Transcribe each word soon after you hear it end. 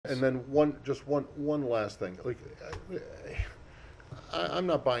And then one last thing. Like, I'm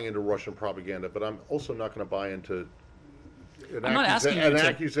not buying into Russian propaganda, but I'm also not going to buy into I'm not asking you an to.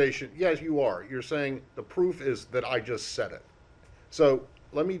 accusation. Yes, you are. You're saying the proof is that I just said it. So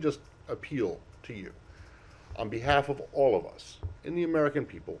let me just appeal to you on behalf of all of us, and the American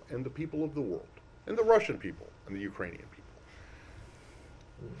people, and the people of the world, and the Russian people, and the Ukrainian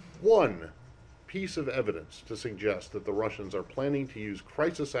people. One piece of evidence to suggest that the Russians are planning to use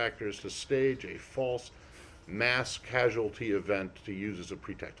crisis actors to stage a false mass casualty event to use as a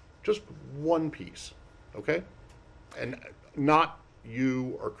pretext. Just one piece, okay? And not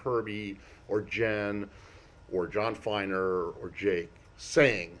you or Kirby or Jen or John Feiner or Jake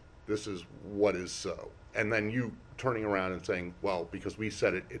saying this is what is so, and then you turning around and saying, well, because we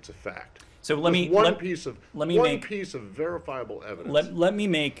said it, it's a fact. So let me piece of verifiable evidence. Let me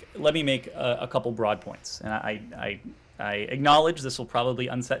make a couple broad points, and I acknowledge this will probably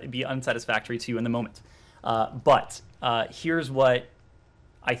be unsatisfactory to you in the moment, but here's what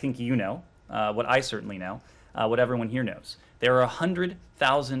I think you know, what I certainly know, what everyone here knows. There are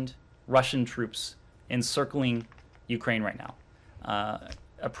 100,000 Russian troops encircling Ukraine right now,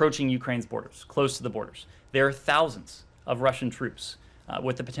 approaching Ukraine's borders, close to the borders. There are thousands of Russian troops,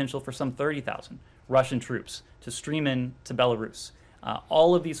 with the potential for some 30,000 Russian troops to stream in to Belarus.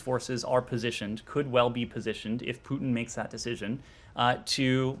 All of these forces are positioned, could well be positioned, if Putin makes that decision,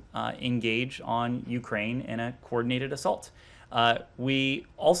 to engage on Ukraine in a coordinated assault. We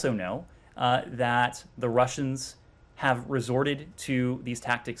also know that the Russians have resorted to these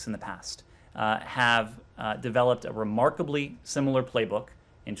tactics in the past, have developed a remarkably similar playbook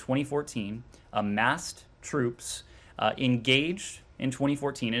in 2014, amassed troops, engaged in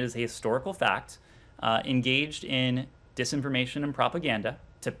 2014, it is a historical fact, engaged in disinformation and propaganda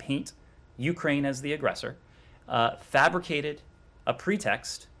to paint Ukraine as the aggressor, fabricated a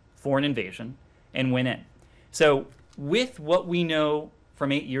pretext for an invasion, and went in. So with what we know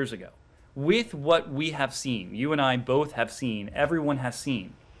from 8 years ago, with what we have seen, you and I both have seen, everyone has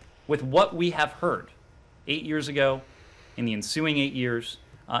seen, with what we have heard 8 years ago, in the ensuing 8 years,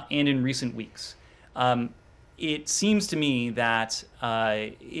 and in recent weeks, it seems to me that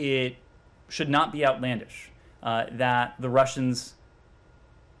it should not be outlandish that the Russians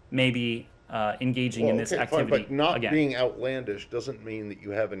may be engaging in this activity fine, but not again. Being outlandish doesn't mean that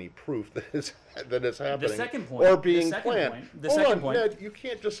you have any proof that it's happening. The second point, or being planned. Hold on, Ned, you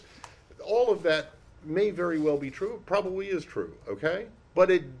can't just. All of that may very well be true. Probably is true. Okay,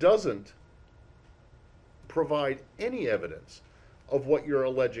 but it doesn't provide any evidence of what you're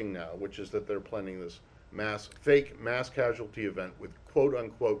alleging now, which is that they're planning this fake mass casualty event with quote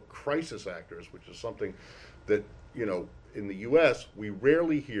unquote crisis actors, which is something that, in the U.S. we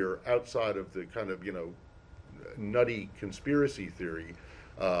rarely hear outside of the kind of, nutty conspiracy theory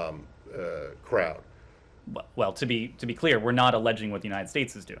crowd. Well, to be clear, we're not alleging what the United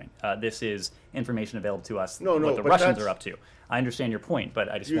States is doing. This is information available to us, what the Russians are up to. I understand your point,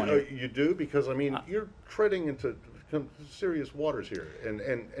 but I just want to... You do? Because, you're treading into serious waters here.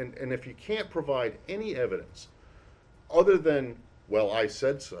 And if you can't provide any evidence other than, well, I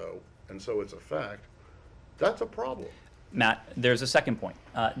said so, and so it's a fact, that's a problem. Matt, there's a second point.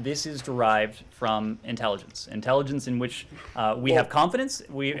 This is derived from intelligence in which we have confidence.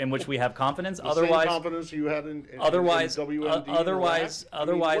 Otherwise, same confidence you had in WMD.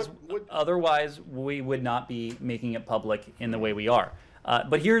 What? Otherwise, we would not be making it public in the way we are.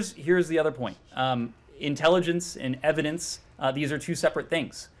 But here's the other point. Intelligence and evidence; these are two separate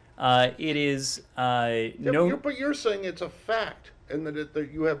things. It is But you're saying it's a fact, and that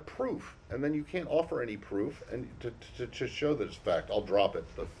you have proof, and then you can't offer any proof, and to show that it's fact. I'll drop it.